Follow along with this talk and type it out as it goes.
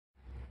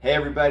Hey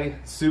everybody,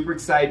 super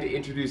excited to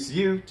introduce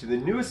you to the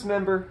newest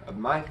member of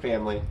my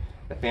family,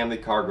 the family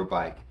cargo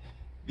bike.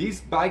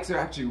 These bikes are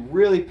actually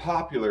really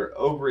popular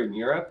over in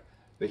Europe,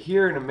 but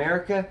here in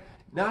America,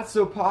 not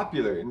so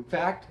popular. In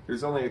fact,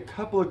 there's only a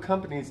couple of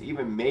companies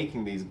even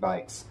making these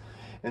bikes.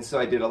 And so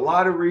I did a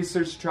lot of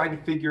research trying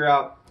to figure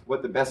out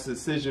what the best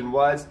decision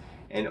was,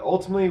 and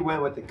ultimately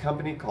went with a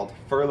company called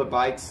Ferla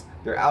bikes.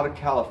 They're out of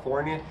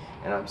California,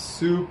 and I'm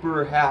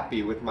super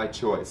happy with my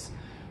choice.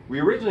 We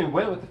originally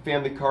went with the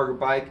family cargo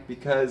bike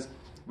because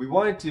we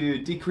wanted to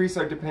decrease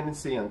our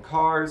dependency on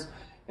cars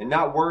and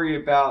not worry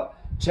about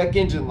check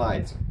engine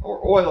lights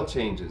or oil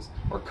changes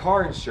or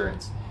car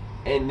insurance.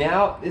 And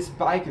now this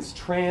bike has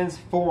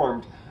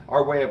transformed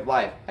our way of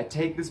life. I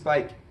take this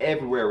bike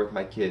everywhere with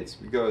my kids.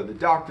 We go to the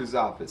doctor's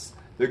office,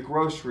 the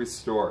grocery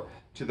store,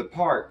 to the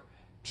park,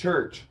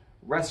 church,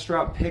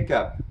 restaurant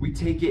pickup. We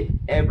take it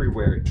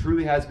everywhere. It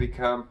truly has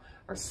become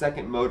our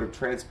second mode of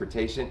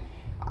transportation.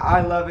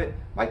 I love it,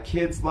 my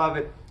kids love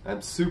it.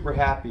 I'm super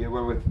happy I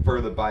went with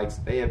Ferla bikes.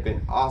 They have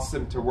been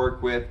awesome to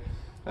work with.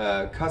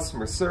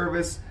 Customer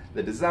service,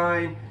 the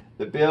design,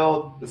 the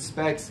build, the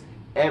specs,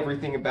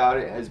 everything about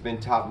it has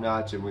been top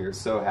notch, and we are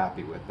so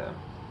happy with them.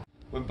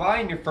 When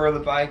buying your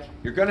Ferla bike,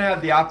 you're going to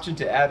have the option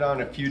to add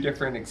on a few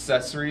different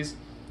accessories.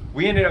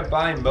 We ended up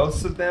buying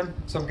most of them,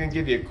 so I'm going to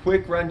give you a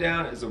quick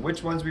rundown as to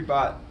which ones we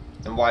bought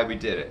and why we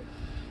did it.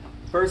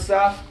 First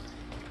off,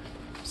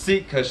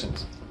 seat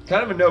cushions.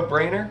 Kind of a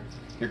no-brainer.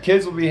 Your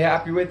kids will be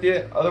happy with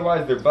you,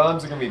 otherwise their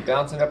bums are going to be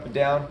bouncing up and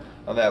down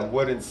on that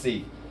wooden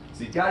seat.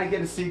 So you got to get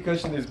a seat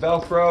cushion. There's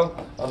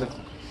Velcro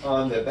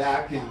on the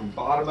back and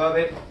bottom of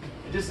it.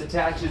 It just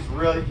attaches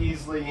really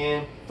easily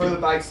in.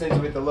 Ferla bike sends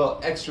you with a little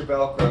extra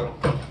Velcro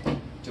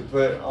to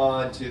put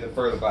onto the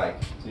Ferla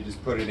bike. So you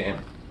just put it in.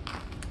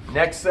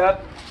 Next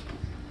up,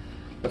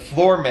 the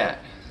floor mat.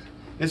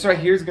 This right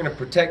here is going to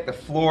protect the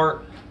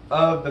floor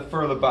of the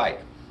Ferla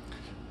bike.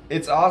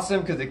 It's awesome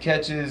because it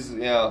catches,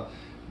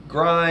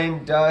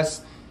 grime,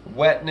 dust,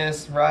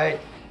 wetness, right?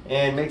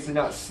 And makes it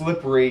not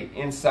slippery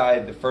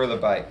inside the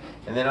Ferla bike.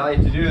 And then all you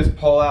have to do is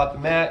pull out the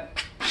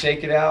mat,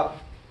 shake it out,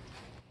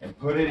 and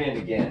put it in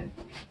again.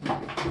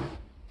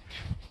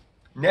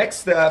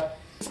 Next up,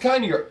 it's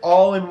kind of your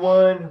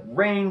all-in-one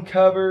rain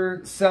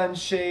cover,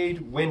 sunshade,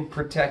 wind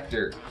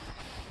protector.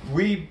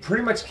 We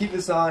pretty much keep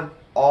this on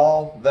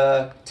all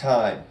the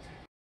time.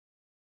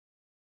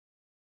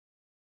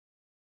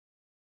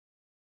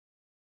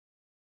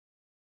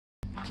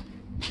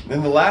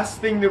 Then the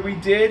last thing that we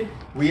did,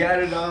 we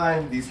added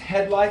on these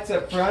headlights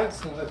up front.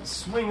 So let's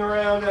swing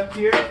around up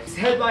here. These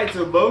headlights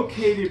are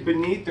located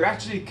beneath. They're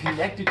actually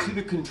connected to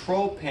the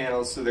control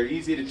panel, so they're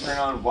easy to turn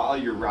on while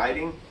you're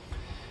riding.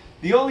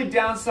 The only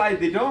downside,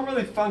 they don't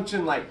really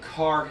function like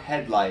car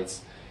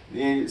headlights.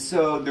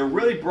 So they're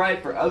really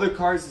bright for other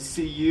cars to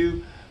see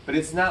you, but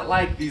it's not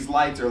like these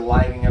lights are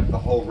lighting up the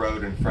whole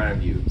road in front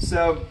of you.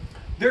 So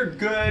they're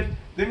good.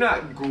 They're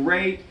not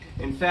great.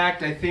 In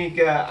fact, I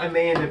think I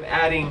may end up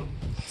adding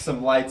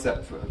some lights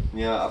up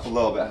a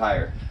little bit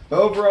higher. But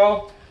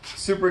overall,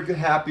 super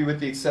happy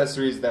with the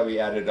accessories that we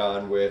added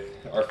on with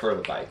our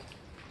Ferla bike.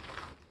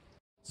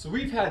 So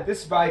we've had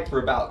this bike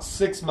for about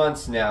 6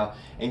 months now,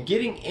 and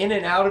getting in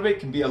and out of it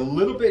can be a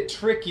little bit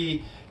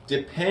tricky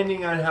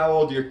depending on how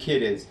old your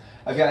kid is.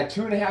 I've got a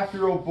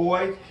 2.5-year-old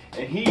boy,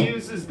 and he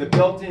uses the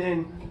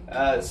built-in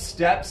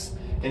steps,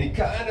 and he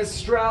kind of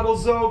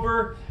straddles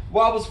over,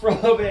 wobbles for a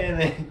little bit, and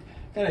then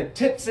kind of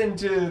tips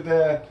into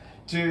the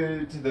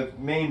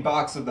main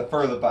box of the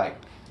Ferla bike.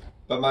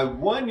 But my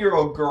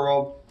 1-year-old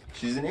girl,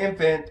 she's an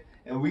infant,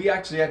 and we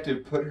actually have to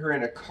put her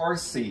in a car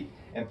seat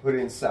and put it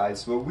inside.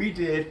 So what we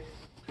did,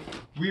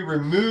 we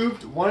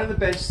removed one of the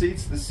bench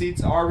seats. The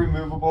seats are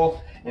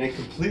removable, and it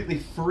completely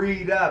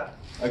freed up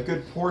a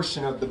good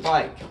portion of the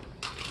bike.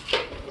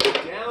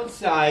 The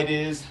downside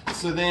is,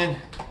 so then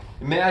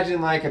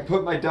imagine like I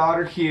put my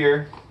daughter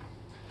here,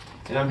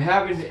 and I'm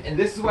having to, and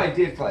this is what I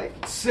did for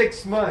like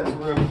 6 months,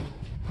 where I'm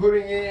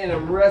putting it in,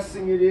 I'm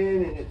resting it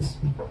in, and it's,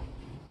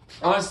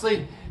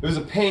 honestly, it was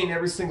a pain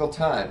every single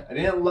time. I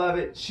didn't love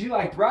it. She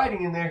liked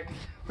riding in there,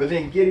 but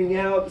then getting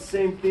out, the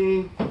same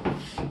thing,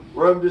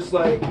 where I'm just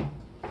like,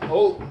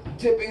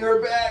 tipping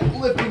her back,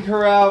 lifting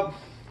her out.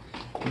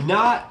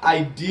 Not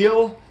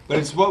ideal, but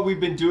it's what we've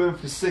been doing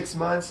for 6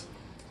 months.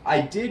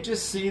 I did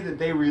just see that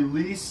they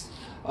released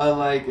on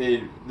like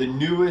the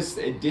newest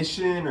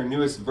edition or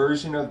newest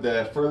version of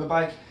the Ferla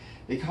bike.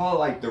 They call it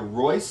like the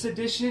Royce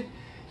edition.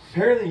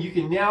 Apparently you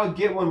can now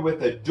get one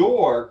with a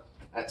door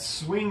that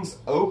swings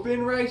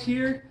open right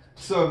here.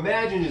 So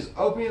imagine just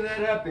opening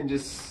that up and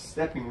just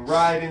stepping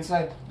right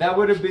inside. That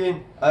would have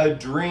been a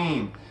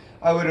dream.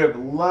 I would have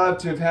loved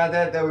to have had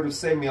that. That would have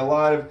saved me a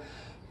lot of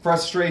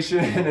frustration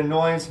and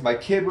annoyance. My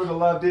kid would have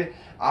loved it.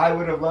 I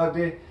would have loved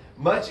it.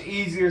 Much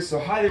easier, so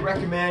highly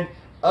recommend.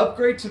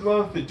 Upgrade to the one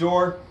with the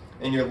door,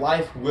 and your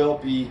life will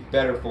be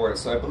better for it.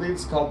 So I believe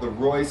it's called the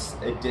Royce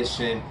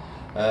Edition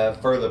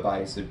Ferla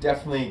bike, so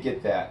definitely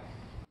get that.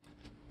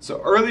 So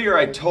earlier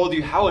I told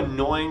you how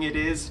annoying it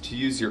is to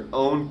use your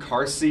own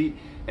car seat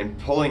and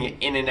pulling it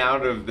in and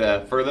out of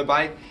the Ferla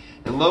bike.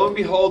 And lo and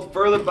behold,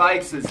 Ferla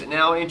Bikes has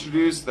now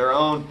introduced their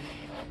own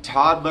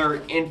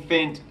toddler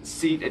infant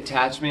seat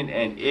attachment,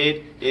 and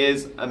it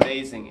is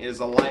amazing. It is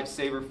a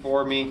lifesaver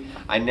for me.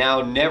 I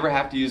now never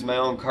have to use my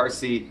own car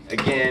seat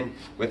again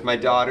with my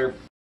daughter.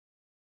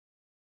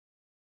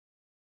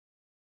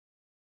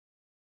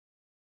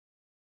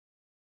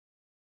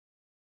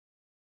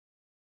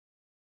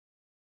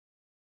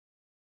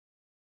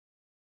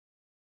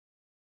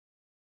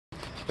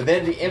 But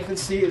then the infant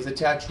seat is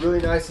attached really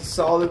nice and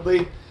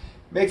solidly.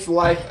 Makes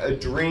life a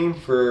dream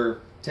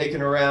for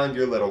taking around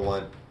your little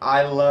one.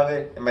 I love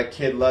it, and my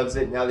kid loves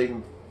it. Now they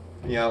can,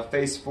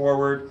 face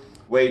forward,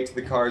 wave to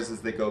the cars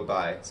as they go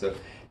by. So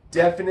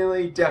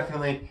definitely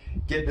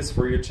get this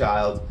for your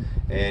child,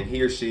 and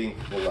he or she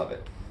will love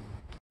it.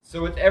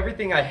 So with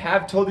everything I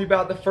have told you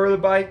about the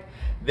Ferla bike,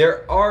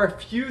 there are a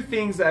few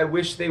things that I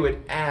wish they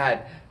would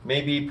add.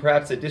 Maybe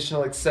perhaps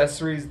additional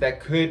accessories that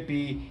could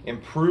be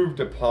improved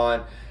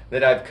upon,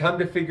 that I've come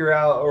to figure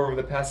out over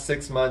the past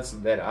 6 months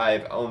that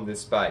I've owned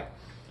this bike.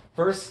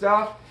 First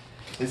off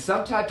is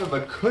some type of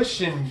a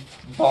cushion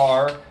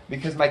bar,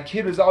 because my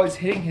kid was always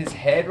hitting his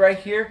head right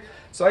here.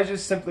 So I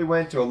just simply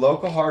went to a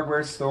local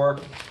hardware store,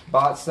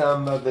 bought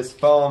some of this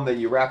foam that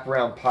you wrap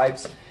around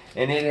pipes,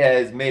 and it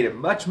has made it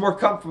much more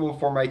comfortable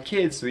for my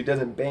kid so he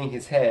doesn't bang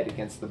his head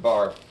against the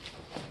bar.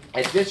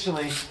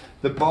 Additionally,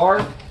 the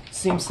bar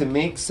seems to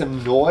make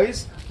some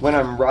noise when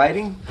I'm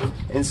riding,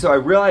 and so I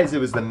realized it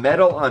was the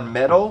metal on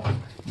metal,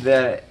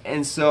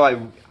 and so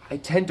I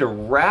tend to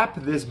wrap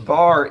this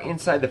bar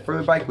inside the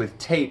Ferla bike with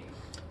tape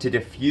to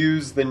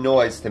diffuse the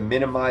noise, to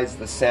minimize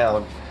the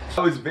sound.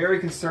 I was very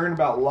concerned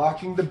about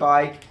locking the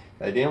bike.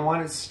 I didn't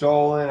want it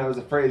stolen. I was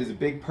afraid it was a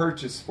big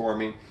purchase for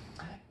me,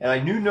 and I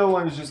knew no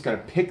one was just going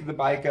to pick the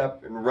bike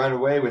up and run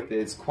away with it.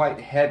 It's quite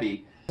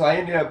heavy. So I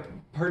ended up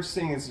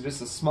purchasing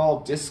just a small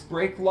disc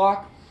brake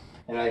lock,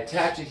 and I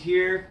attach it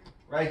here,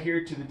 right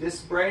here to the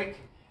disc brake,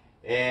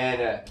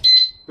 and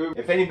boom.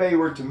 If anybody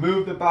were to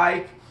move the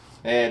bike,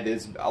 and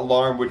this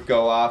alarm would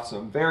go off. So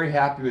I'm very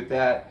happy with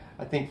that.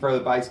 I think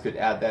Ferla Bikes could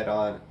add that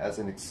on as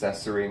an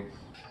accessory.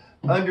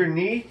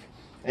 Underneath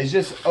is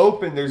just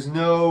open. There's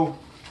no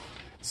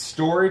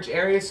storage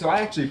area, so I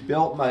actually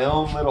built my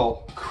own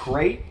little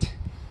crate.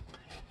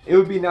 It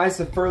would be nice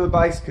if Ferla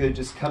Bikes could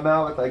just come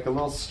out with like a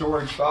little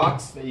storage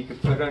box that you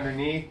could put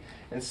underneath.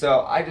 And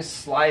so I just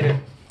slide it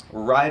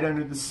right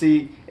under the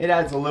seat. It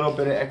adds a little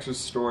bit of extra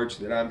storage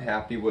that I'm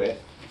happy with.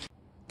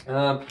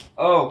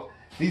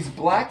 These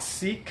black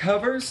seat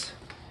covers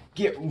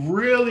get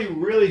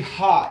really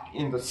hot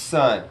in the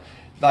sun,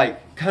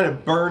 like kind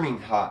of burning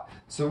hot.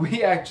 So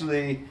we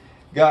actually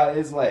got,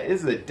 this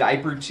is a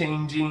diaper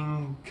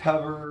changing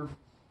cover,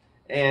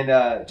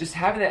 and just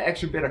having that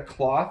extra bit of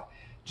cloth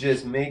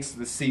just makes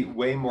the seat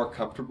way more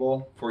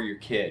comfortable for your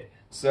kid.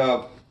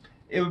 So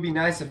it would be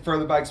nice if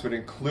Ferla Bikes would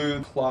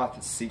include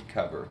cloth seat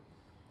cover.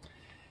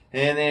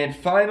 And then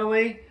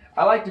finally,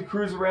 I like to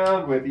cruise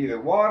around with either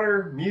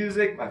water,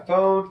 music, my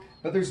phone,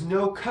 but there's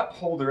no cup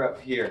holder up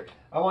here.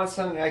 I want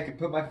something I could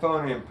put my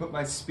phone in, put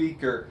my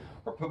speaker,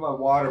 or put my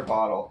water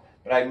bottle.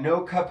 But I have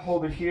no cup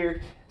holder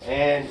here,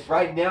 and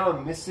right now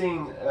I'm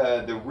missing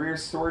the rear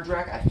storage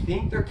rack. I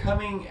think they're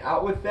coming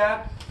out with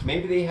that.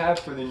 Maybe they have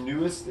for the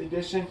newest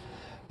edition,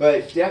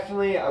 but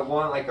definitely I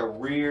want like a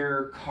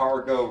rear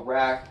cargo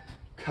rack,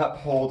 cup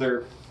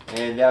holder,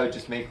 and that would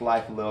just make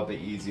life a little bit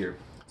easier.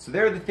 So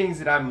there are the things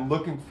that I'm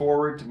looking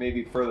forward to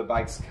maybe Ferla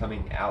Bikes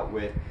coming out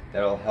with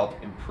that'll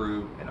help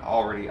improve an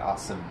already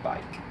awesome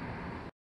bike.